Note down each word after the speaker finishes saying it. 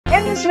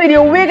this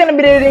video, we're gonna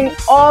be rating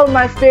all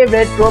my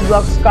favorite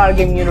Roblox car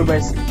game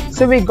universe.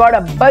 So we got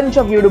a bunch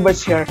of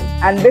YouTubers here,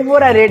 and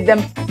before I rate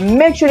them,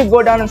 make sure you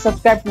go down and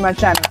subscribe to my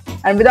channel.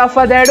 And without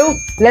further ado,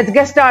 let's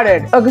get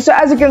started. Okay, so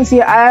as you can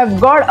see, I have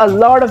got a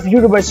lot of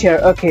YouTubers here.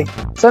 Okay,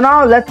 so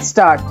now let's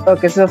start.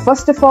 Okay, so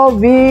first of all,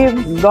 we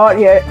got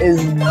here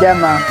is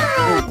Dema.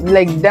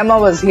 Like Dema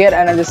was here,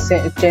 and I just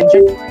changed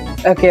it.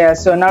 Okay,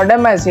 so now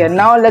Dema is here.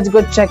 Now let's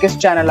go check his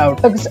channel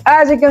out. Okay, so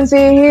as you can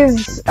see,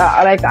 he's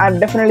like I'm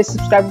definitely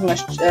subscribed to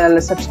my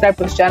subscribe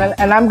to his channel,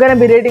 and I'm gonna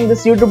be rating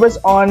this YouTubers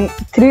on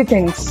three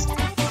things.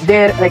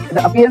 Their like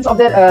the appearance of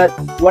their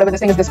whatever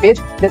this thing is, this page,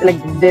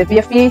 like the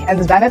PFP and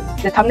this banner,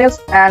 the thumbnails,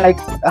 and like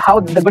how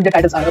the good the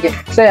titles are. Okay,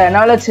 so yeah,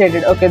 now let's rate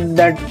it. Okay,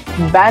 that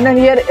banner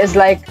here is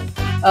like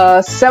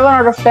 7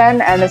 out of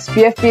 10, and its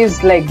PFP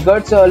is like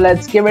good, so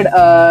let's give it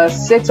a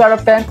 6 out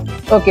of 10.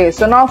 Okay,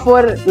 so now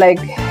for like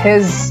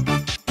his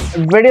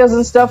videos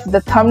and stuff,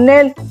 the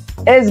thumbnail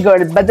is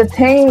good, but the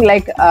thing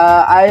like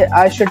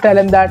I should tell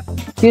him that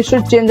he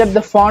should change up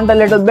the font a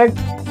little bit.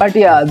 But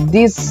yeah,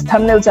 these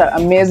thumbnails are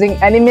amazing,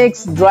 and he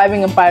makes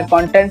driving empire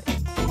content,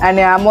 and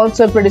yeah, I'm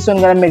also pretty soon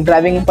gonna make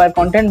driving empire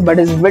content, but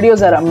his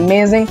videos are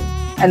amazing,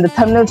 and the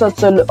thumbnails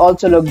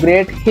also look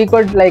great. He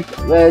could like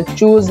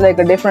choose like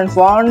a different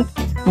font,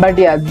 but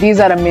yeah,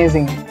 these are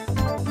amazing.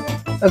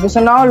 Okay,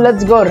 so now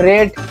let's go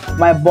rate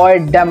my boy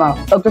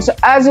Dema. Okay, so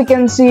as you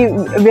can see,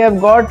 we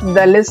have got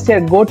the list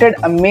here: goated,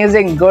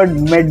 amazing, good,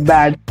 mid,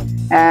 bad.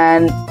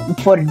 And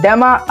for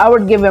Dema, I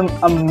would give him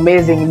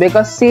amazing,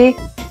 because see,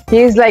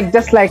 he's like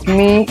just like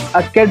me,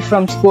 a kid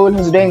from school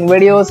who's doing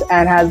videos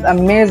and has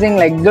amazing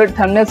like good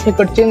thumbnails. He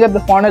could change up the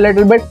font a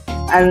little bit,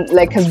 and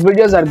like his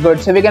videos are good,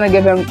 so we're gonna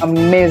give him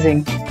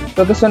amazing.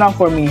 Okay, so now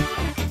for me,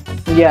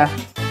 yeah,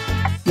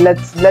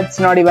 let's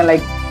not even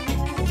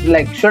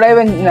like should I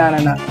even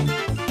no,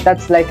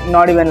 that's like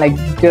not even like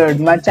good.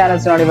 My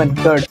channel's not even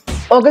good.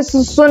 Okay,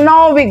 so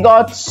now we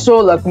got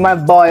Solak, my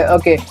boy.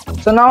 Okay,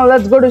 so now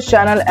let's go to his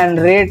channel and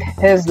rate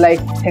his like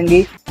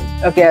thingy.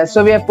 Okay,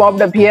 so we have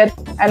popped up here,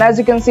 and as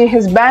you can see,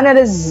 his banner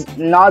is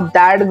not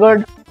that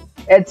good.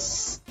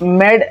 It's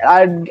mid.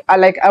 I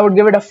would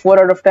give it a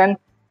 4 out of 10.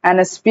 And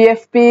his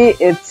PFP,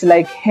 it's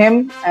like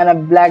him and a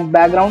black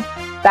background.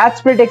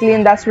 That's pretty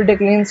clean. That's pretty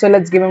clean. So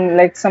let's give him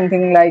like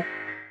something like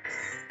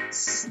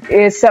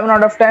a 7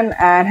 out of 10.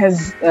 And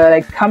his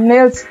like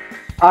thumbnails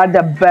are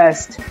the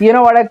best. You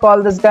know what I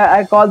call this guy?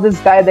 I call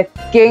this guy the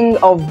king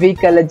of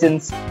VK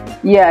Legends.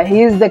 Yeah,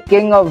 he is the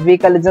king of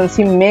VK Legends.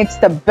 He makes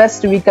the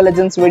best VK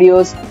Legends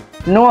videos.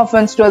 No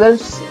offense to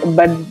others,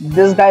 but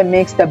this guy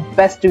makes the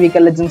best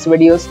VK Legends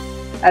videos.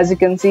 As you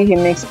can see, he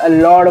makes a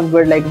lot of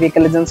good like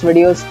VK Legends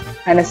videos,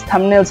 and his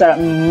thumbnails are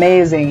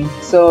amazing.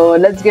 So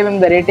let's give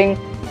him the rating,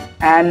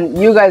 and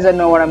you guys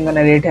know what I'm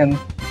gonna rate him.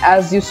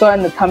 As you saw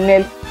in the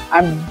thumbnail,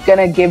 I'm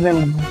gonna give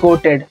him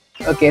goated.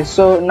 Okay,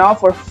 so now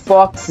for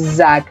Fox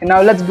Zach.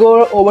 Now let's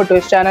go over to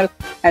his channel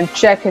and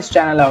check his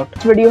channel out.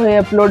 This video he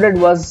uploaded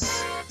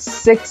was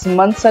 6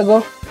 months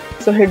ago,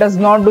 so he does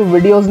not do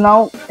videos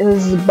now.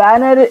 His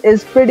banner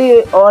is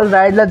pretty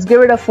alright. Let's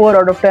give it a 4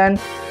 out of 10.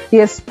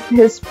 His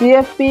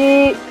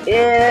PFP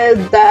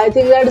is I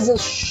think that is a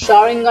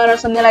showering gun or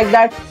something like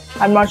that.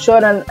 I'm not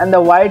sure. And the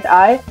white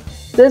eye.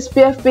 This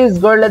PFP is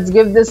good. Let's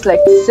give this like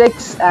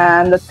 6.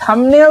 And the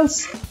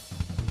thumbnails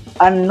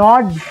are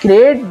not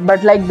great,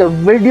 but like the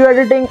video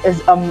editing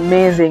is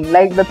amazing.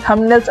 Like the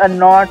thumbnails are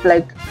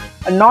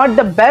not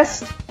the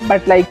best,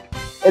 but like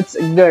it's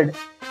good.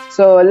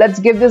 So let's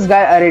give this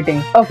guy a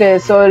rating. Okay,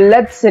 so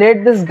let's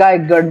rate this guy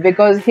good,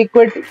 because he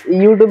quit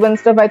YouTube and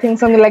stuff. I think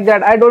something like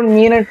that. I don't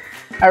mean it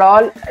at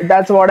all.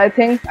 That's what I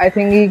think. I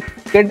think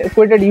he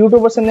quitted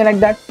YouTube or something like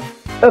that.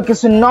 Okay,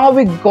 so now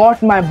we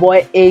got my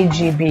boy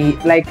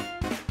AGB. Like,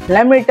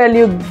 let me tell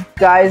you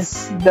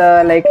guys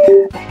the like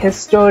his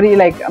story,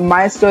 like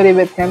my story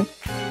with him.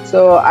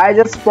 So I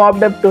just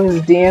popped up to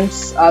his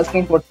DMs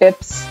asking for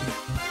tips,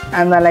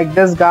 and then like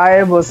this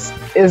guy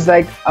is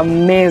like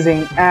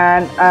amazing,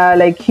 and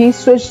like he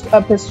switched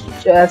up his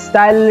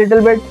style a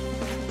little bit.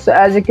 So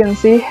as you can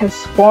see, his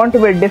font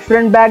was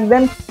different back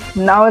then,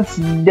 now it's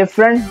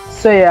different.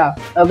 So yeah,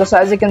 okay, so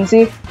as you can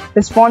see,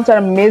 his fonts are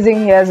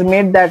amazing. He has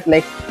made that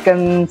like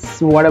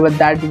whatever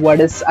that word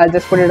is. I'll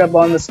just put it up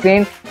on the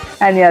screen.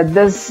 And yeah,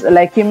 this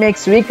like he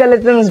makes VK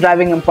Legends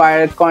driving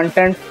empire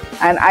content,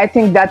 and I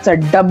think that's a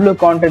W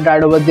content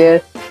right over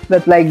there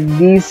with like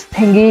these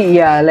thingy.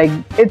 Yeah, like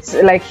it's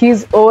like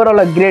he's overall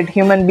a great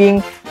human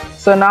being.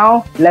 So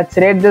now let's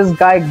rate this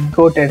guy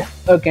goated.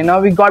 Okay, now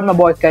we got my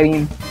boy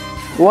Kareem,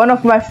 one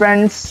of my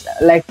friends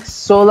like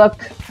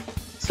Solak.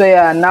 So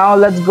yeah, now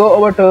let's go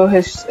over to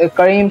his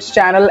Kareem's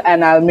channel,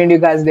 and I'll meet you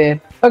guys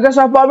there. Okay,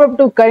 so I pop up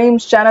to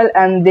Kareem's channel,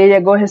 and there you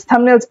go. His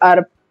thumbnails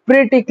are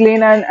pretty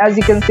clean, and as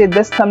you can see,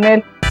 this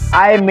thumbnail,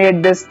 I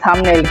made this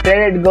thumbnail.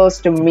 Credit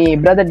goes to me.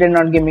 Brother did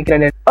not give me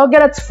credit. Okay,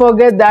 let's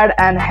forget that,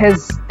 and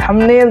his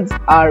thumbnails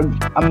are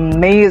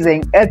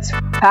amazing. It's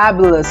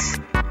fabulous.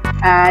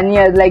 And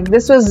yeah, like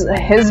this was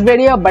his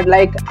video, but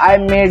like I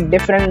made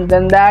different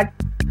than that.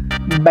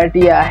 But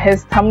yeah,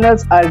 his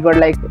thumbnails are good.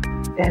 Like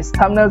his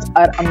thumbnails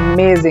are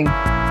amazing.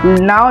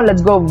 Now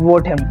let's go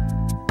vote him.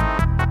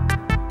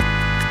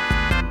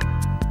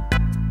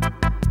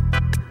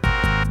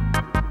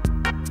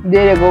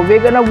 There you go.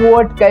 We're gonna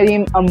vote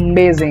Kareem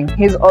amazing.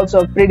 He's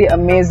also a pretty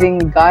amazing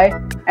guy.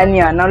 And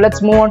yeah, now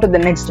let's move on to the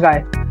next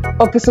guy.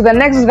 Okay, so the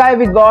next guy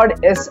we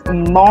got is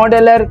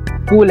Modeler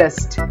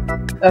Coolest.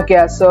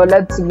 Okay, so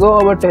let's go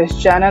over to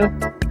his channel.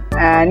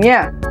 And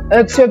yeah,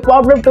 so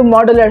popped up to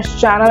Modeler's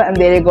channel, and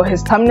there you go.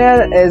 His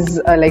thumbnail is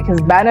like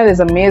his banner is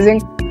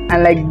amazing,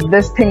 and like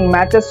this thing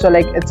matches, so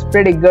like it's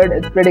pretty good.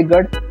 It's pretty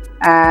good.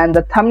 And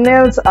the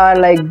thumbnails are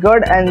like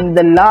good, and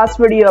the last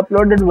video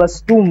uploaded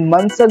was 2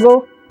 months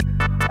ago.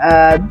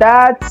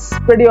 That's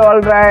pretty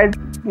alright,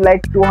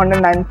 like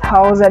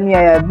 209,000.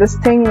 Yeah, this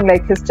thing,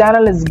 like his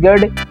channel is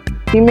good.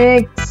 He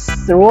makes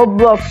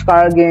Roblox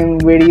car game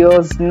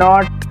videos,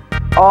 not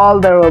all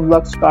the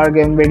Roblox car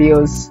game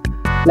videos,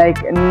 like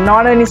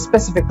not any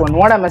specific one.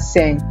 What am I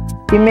saying?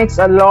 He makes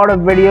a lot of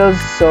videos,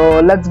 so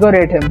let's go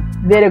rate him.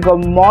 There you go.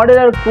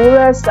 Modeler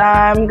Coolest,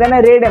 I'm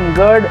gonna rate him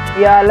good.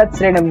 Yeah,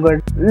 let's rate him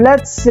good.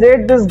 Let's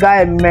rate this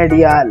guy mid.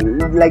 Yeah,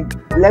 like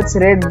let's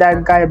rate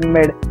that guy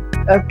mid.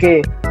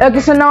 Okay,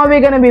 so now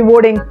we're gonna be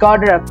voting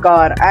Carter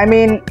Car. I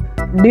mean,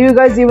 do you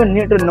guys even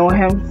need to know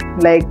him?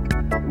 Like,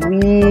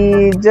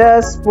 we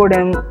just put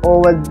him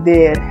over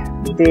there.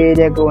 There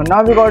you go.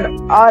 Now we got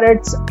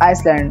Arets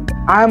Iceland.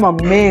 I'm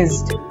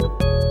amazed.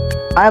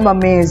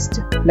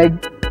 Like,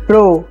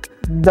 bro,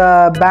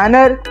 the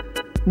banner,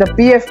 the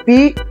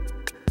PFP,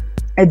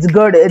 it's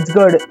good.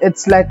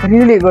 It's like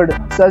really good.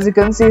 So as you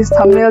can see, his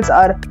thumbnails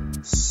are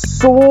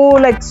so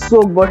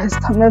good. His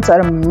thumbnails are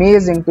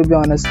amazing, to be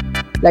honest.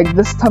 Like,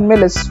 this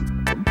thumbnail is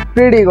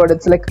pretty good.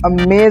 It's like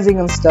amazing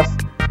and stuff.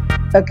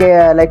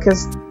 Okay, like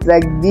his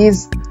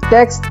these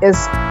text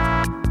is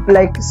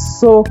like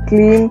so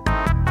clean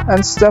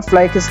and stuff.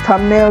 Like his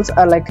thumbnails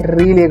are like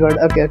really good.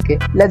 Okay,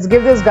 let's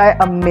give this guy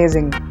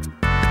amazing.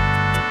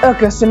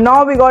 Okay, so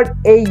now we got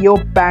Ayo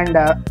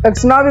Panda.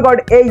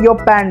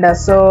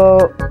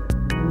 So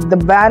the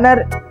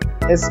banner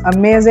is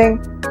amazing,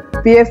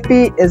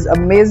 PFP is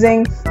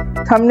amazing,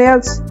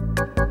 thumbnails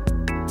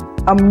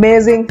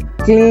amazing,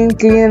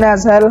 clean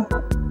as hell.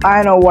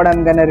 I know what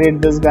I'm gonna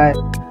rate this guy.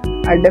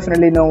 I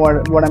definitely know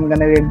what I'm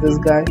gonna rate this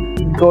guy.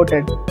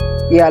 Goated.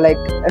 Yeah, like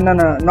no,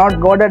 not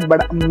goated,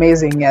 but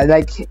amazing. Yeah,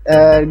 like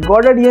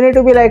goated, you need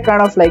to be like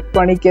kind of like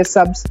 20k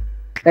subs,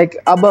 like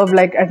above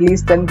like at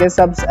least 10k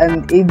subs,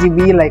 and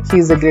AGB, like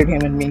he's a great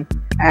human being.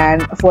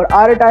 And for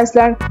Aret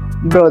Iceland,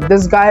 bro,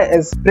 this guy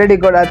is pretty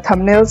good at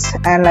thumbnails,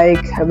 and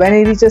like when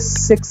he reaches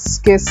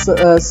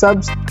 6k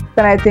subs,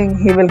 then I think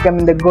he will come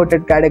in the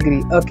goated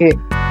category. Okay,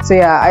 so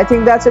yeah, I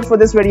think that's it for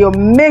this video.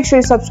 Make sure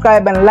you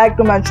subscribe and like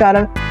to my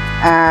channel,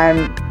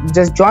 and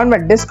just join my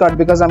Discord,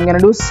 because I'm gonna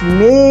do some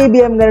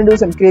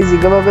crazy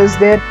giveaways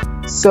there.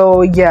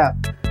 So yeah,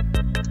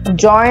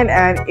 join,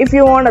 and if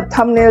you want a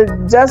thumbnail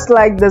just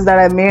like this that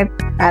I made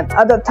and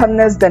other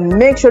thumbnails, then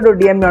make sure to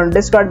DM me on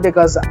Discord,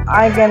 because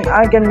I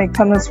can make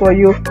thumbnails for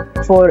you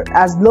for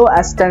as low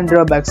as 10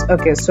 Robux.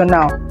 Okay, so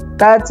now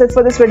that's it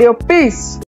for this video. Peace.